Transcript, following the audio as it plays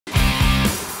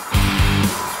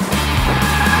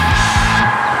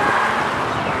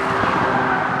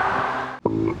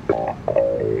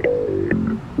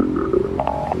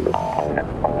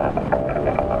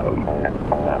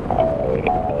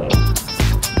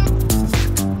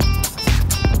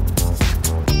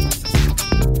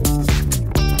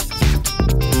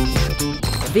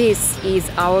this is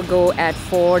our go at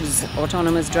Ford's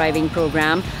autonomous driving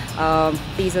program.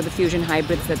 These are the Fusion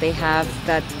hybrids that they have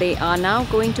that they are now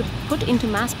going to put into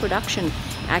mass production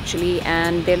actually,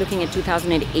 and they're looking at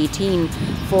 2018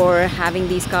 for having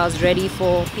these cars ready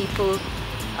for people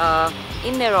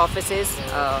in their offices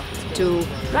to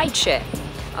ride share.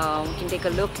 We can take a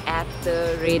look at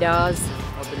the radars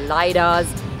or the lidars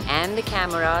and the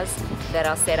cameras that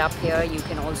are set up here. You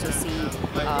can also see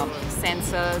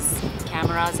sensors,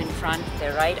 cameras in front.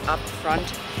 They're right up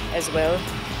front as well.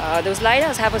 Those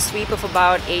lidars have a sweep of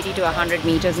about 80 to 100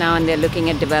 meters now, and they're looking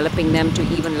at developing them to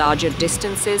even larger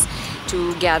distances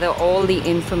to gather all the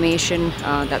information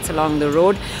that's along the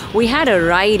road. We had a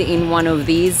ride in one of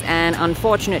these, and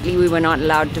unfortunately we were not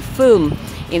allowed to film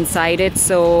inside it,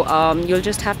 so you'll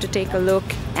just have to take a look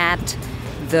at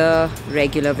the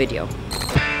regular video.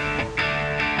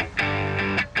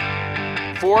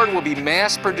 Ford will be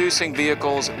mass producing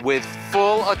vehicles with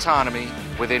full autonomy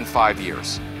within 5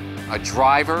 years. A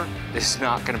driver is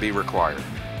not going to be required.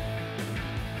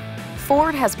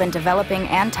 Ford has been developing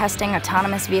and testing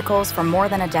autonomous vehicles for more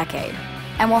than a decade,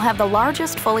 and will have the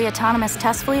largest fully autonomous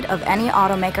test fleet of any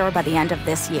automaker by the end of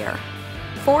this year.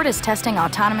 Ford is testing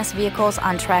autonomous vehicles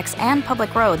on tracks and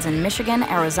public roads in Michigan,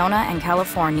 Arizona, and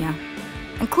California,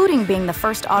 including being the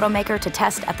first automaker to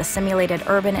test at the simulated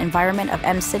urban environment of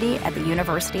M-City at the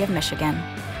University of Michigan.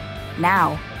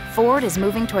 Now, Ford is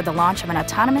moving toward the launch of an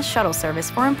autonomous shuttle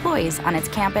service for employees on its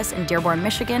campus in Dearborn,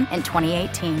 Michigan in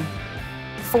 2018.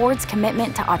 Ford's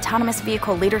commitment to autonomous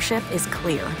vehicle leadership is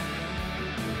clear.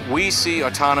 We see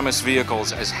autonomous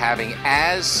vehicles as having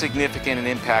as significant an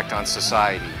impact on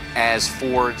society as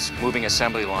Ford's moving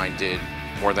assembly line did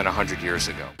more than 100 years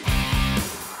ago.